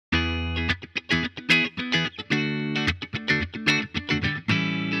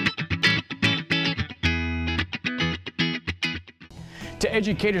To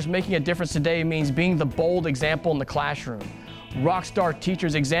educators, making a difference today means being the bold example in the classroom. Rockstar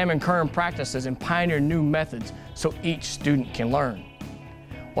teachers examine current practices and pioneer new methods so each student can learn.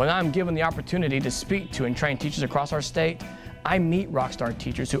 When I'm given the opportunity to speak to and train teachers across our state, I meet rockstar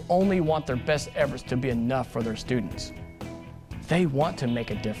teachers who only want their best efforts to be enough for their students. They want to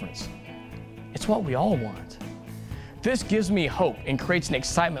make a difference. It's what we all want. This gives me hope and creates an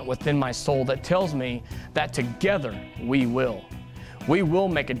excitement within my soul that tells me that together we will. We will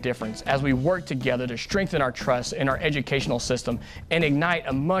make a difference as we work together to strengthen our trust in our educational system and ignite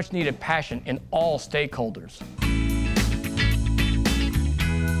a much-needed passion in all stakeholders.